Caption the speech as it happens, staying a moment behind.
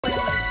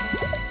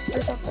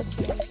First off, let's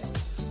see.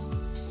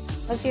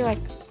 Let's see like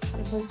how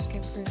to play this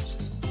game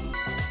first.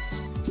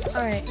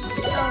 Alright,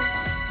 so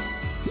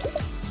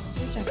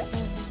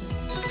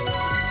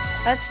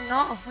that's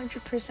not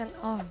 100%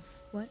 off.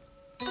 What?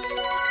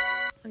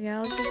 Okay,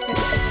 I'll just get it.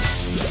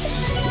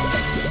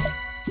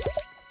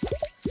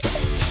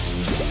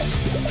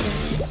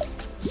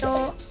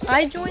 So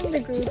I joined the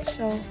group,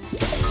 so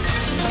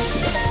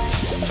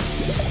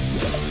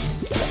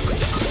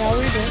that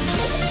we did.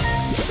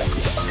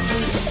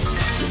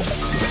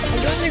 I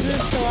joined the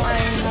group so I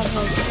have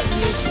like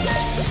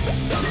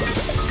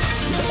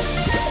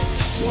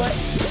what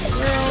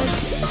world?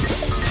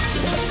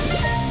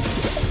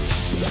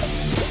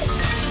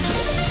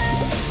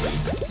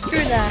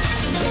 Screw that.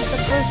 This was the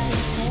first one.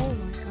 Oh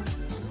my god.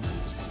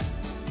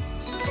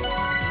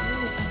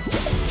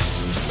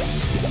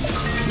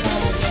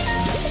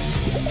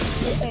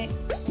 This ain't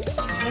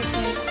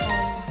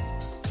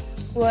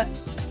what?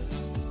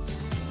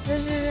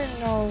 This isn't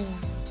no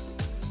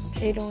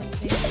pay to win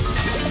thing.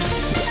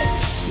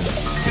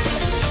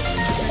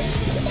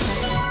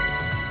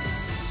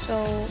 So,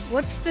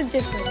 what's the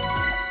difference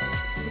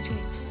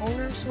between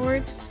owner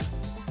sword?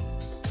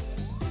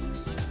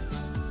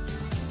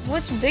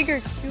 What's bigger,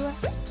 QF?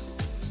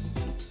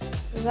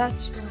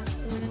 That's not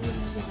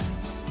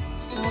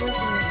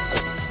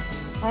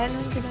 199.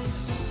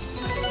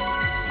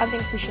 I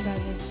think we should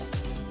have this.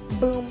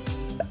 Boom.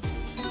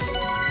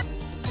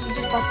 We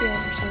just got the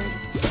owner sword.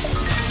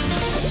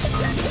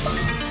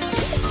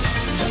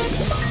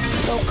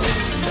 So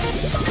pretty.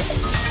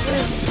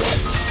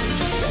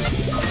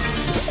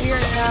 We are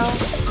now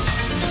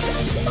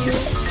new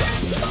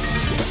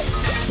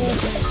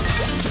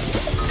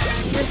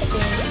this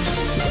game.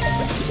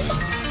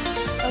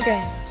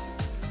 Okay,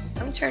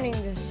 I'm turning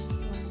this.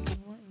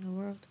 What in the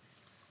world?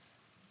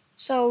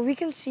 So we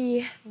can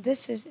see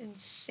this is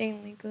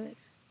insanely good.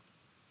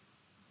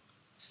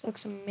 This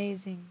looks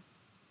amazing.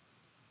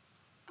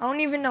 I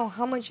don't even know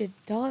how much it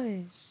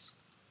does.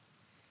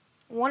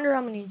 I wonder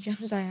how many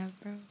gems I have,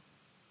 bro.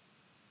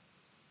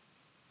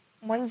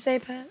 Wednesday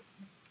pet?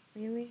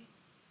 Really?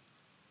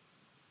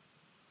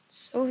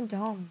 So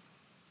dumb.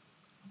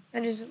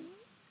 That is...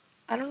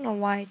 I don't know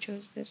why I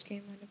chose this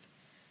game out of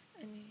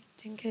any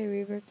 10k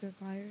rebirth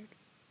required.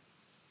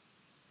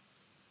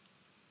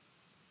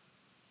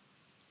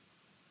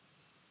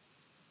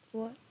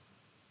 What?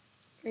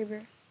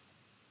 Rebirth.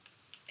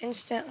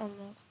 Instant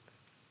unlock.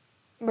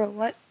 Bro,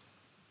 what?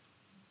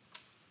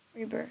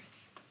 Rebirth.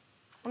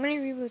 How many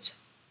reboots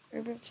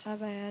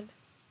have I had?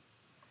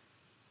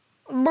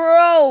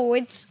 Bro,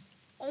 it's...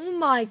 Oh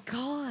my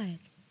god.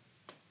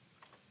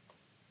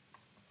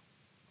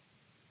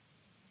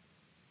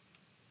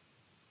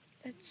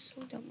 That's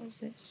so dumb. What's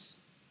this?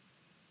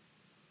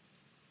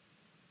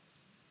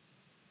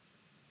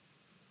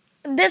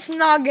 This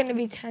not gonna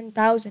be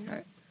 10,000.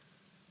 Or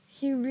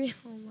he really?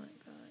 Oh my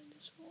god,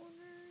 this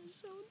owner is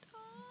so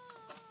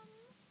dumb.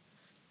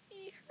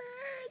 He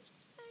hurts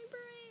my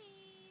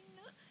brain.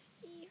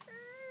 He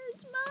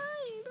hurts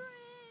my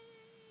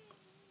brain.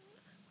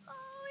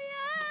 Oh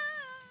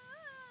yeah.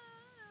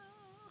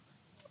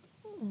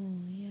 Oh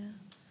yeah.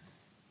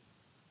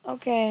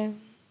 Okay.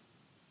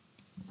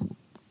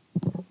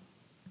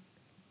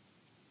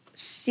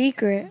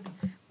 Secret.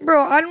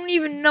 Bro, I don't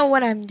even know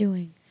what I'm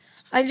doing.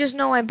 I just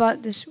know I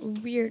bought this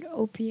weird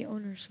OP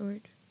owner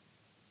sword.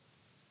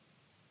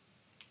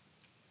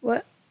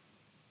 What?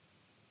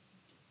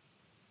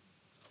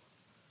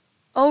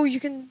 Oh, you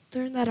can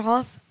turn that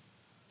off?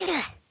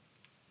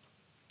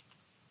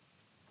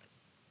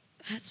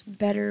 That's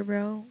better,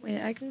 bro.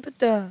 Wait, I can put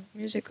the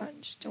music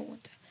on. Just don't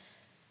want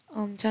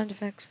the sound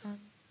effects on.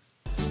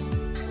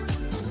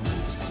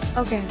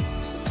 Okay.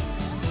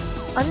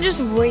 I'm just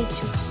way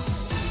too...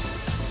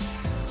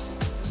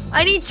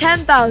 I need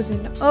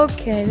 10,000.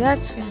 Okay,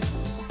 that's gonna...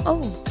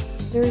 Oh,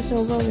 there's a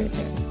loader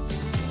there.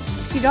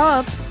 Speed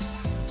up.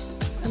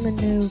 I'm a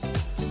noob.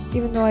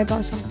 Even though I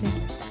bought something.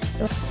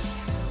 So...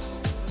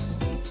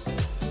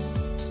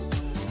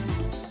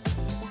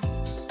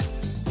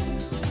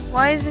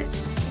 Why is it...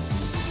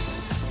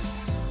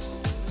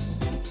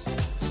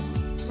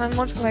 My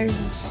multiplier is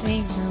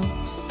insane, bro.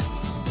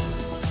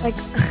 Like...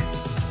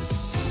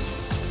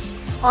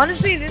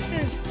 Honestly, this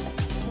is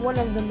one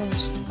of the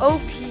most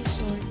OP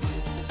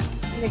swords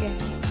in the game.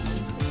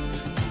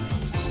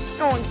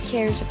 No one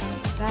cares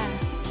about that.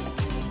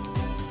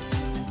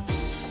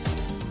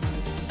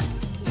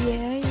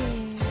 Yeah.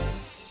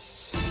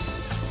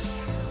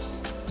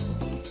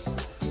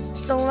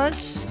 So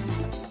let's...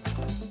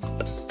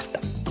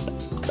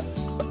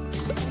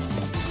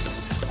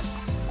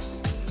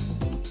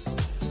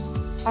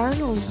 I don't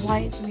know why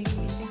it's making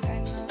me think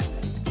I'm not.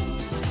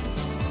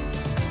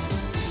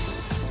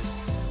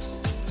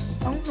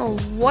 I don't know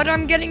what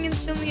I'm getting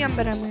instantly,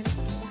 but I'm gonna...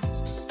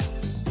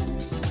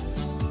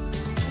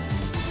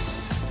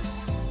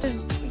 Just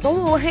go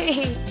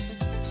away.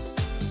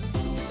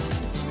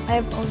 I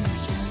have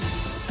ownership.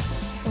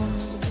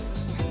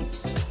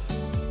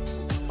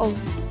 Oh,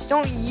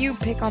 don't you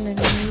pick on a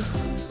noob.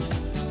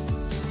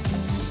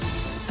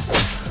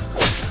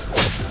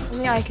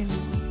 Only I can.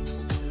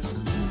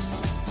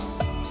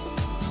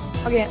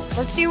 Okay,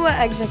 let's see what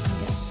eggs I can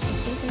get. I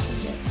think I can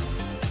get. I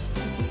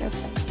think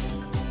that's it.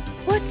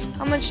 What?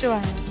 How much do I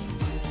have?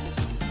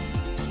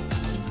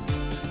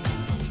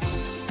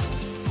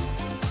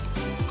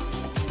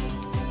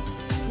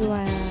 Do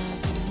I have?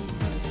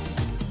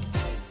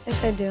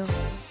 Yes, I do.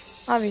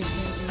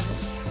 Obviously,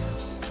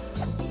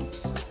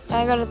 I do.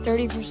 I got a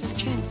 30%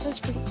 chance. That's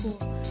pretty cool.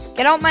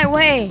 Get out my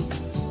way!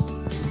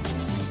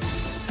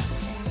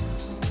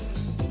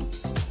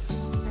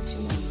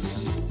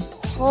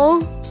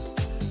 Oh.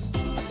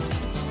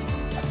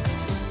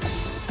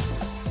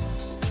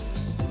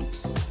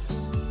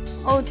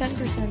 Oh,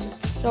 10%.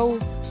 It's so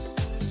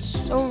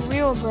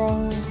real,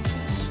 bro.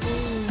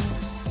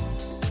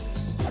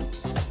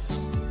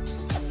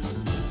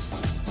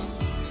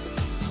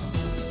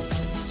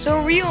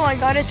 So real, I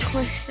got it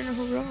twice in a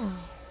row.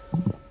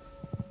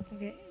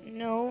 Okay,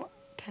 no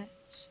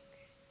pets.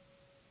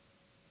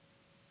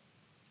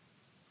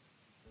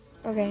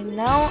 Okay,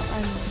 now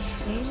I'm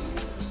insane.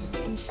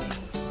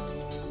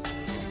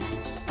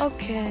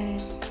 Okay.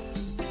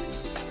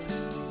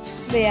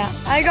 But yeah,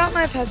 I got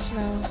my pets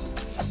now.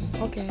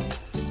 Okay.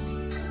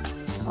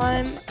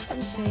 I'm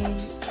insane.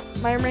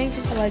 My rank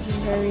is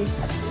legendary.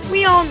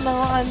 We all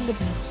know I'm the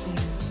best here,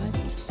 but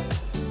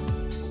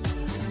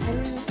I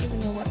don't even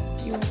know what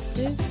UX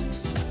is.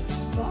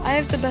 But I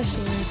have the best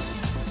rank.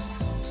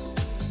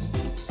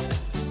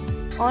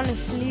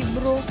 Honestly,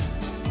 bro.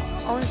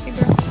 I'm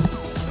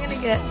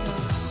gonna get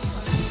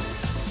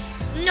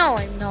no,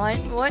 I'm not.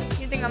 What?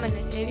 You think I'm an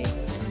idiot?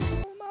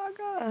 Oh my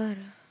god.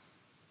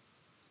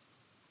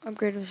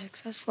 Upgrade was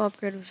successful.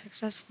 Upgrade was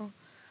successful.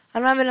 I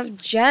don't have enough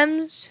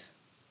gems.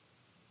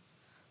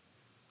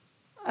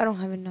 I don't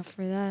have enough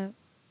for that.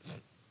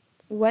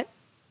 What?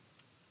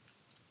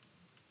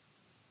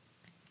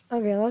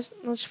 Okay,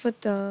 let's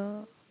put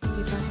the.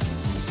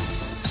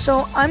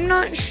 So I'm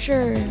not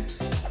sure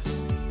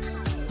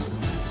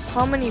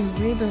how many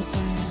rebirths I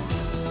have.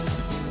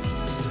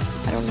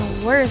 I don't know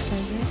where it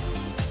says it.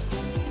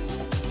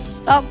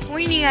 Stop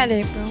pointing at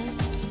it, bro.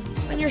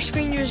 On your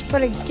screen, you just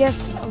put a gif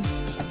of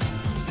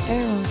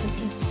arrows like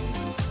this.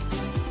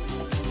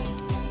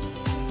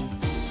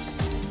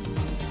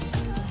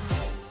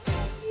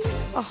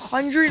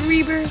 100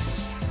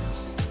 rebirths?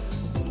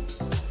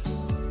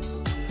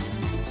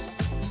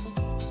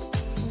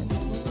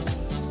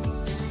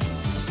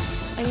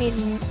 I need.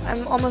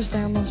 I'm almost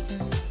there. Almost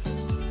there.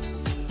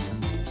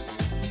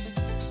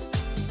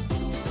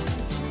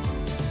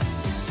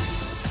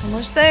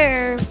 Almost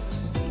there.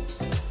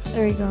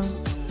 There we go.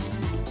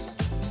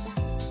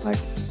 What?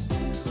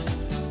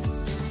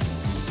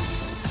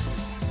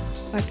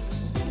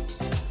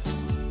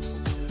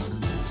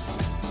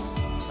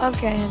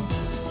 Okay.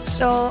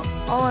 So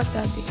I'll let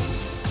that be.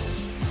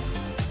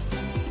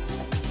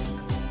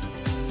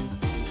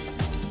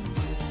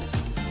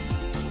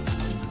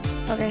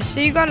 Okay, so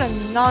you got a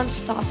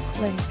non-stop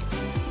click.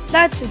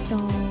 That's it,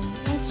 though.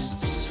 That's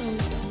so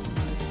dumb.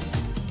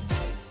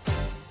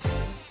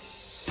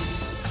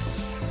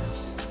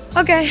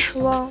 Okay,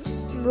 well,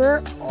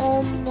 we're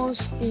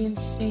almost the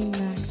insane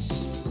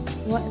max.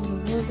 What in the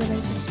world did I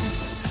just say?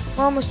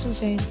 We're almost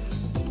insane.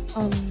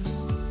 Almost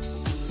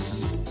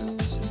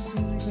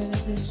insanely good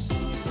at this.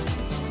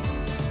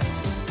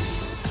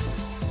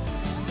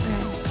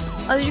 Okay.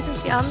 As you can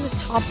see, I'm the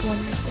top one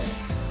right there.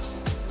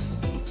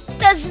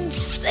 That's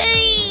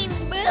insane,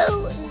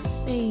 bro.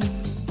 Insane.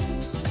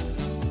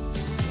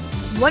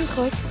 One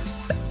click.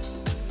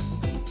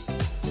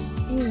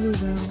 Easy,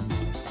 bro.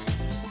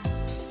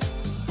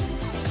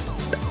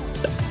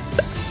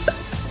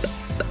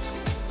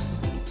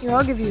 Here,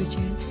 I'll give you a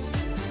chance.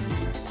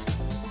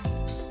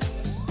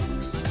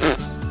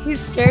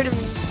 He's scared of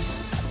me.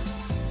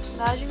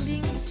 Imagine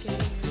being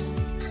scared.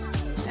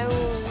 I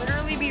will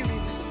literally be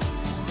reading.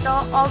 So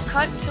I'll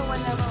cut to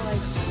whenever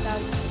like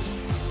 1,000.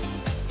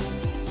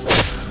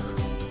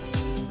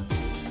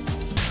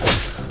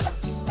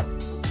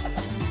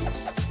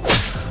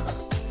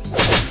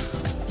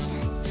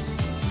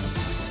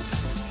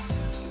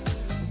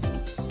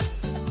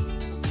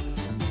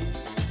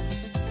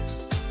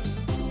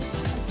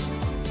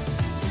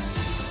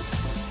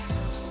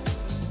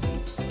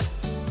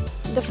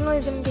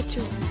 Definitely didn't get to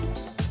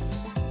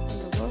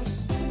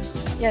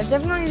 1,000. Yeah,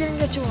 definitely didn't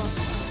get to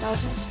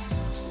 1,000.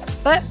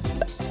 But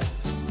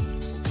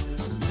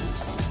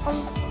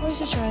at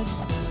least I tried.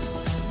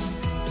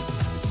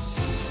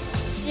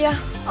 Yeah.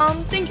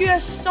 Thank you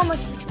guys so much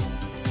for trying.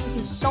 Thank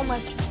you so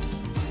much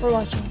for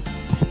watching.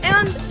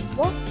 And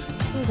we'll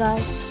see you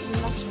guys in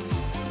the next one.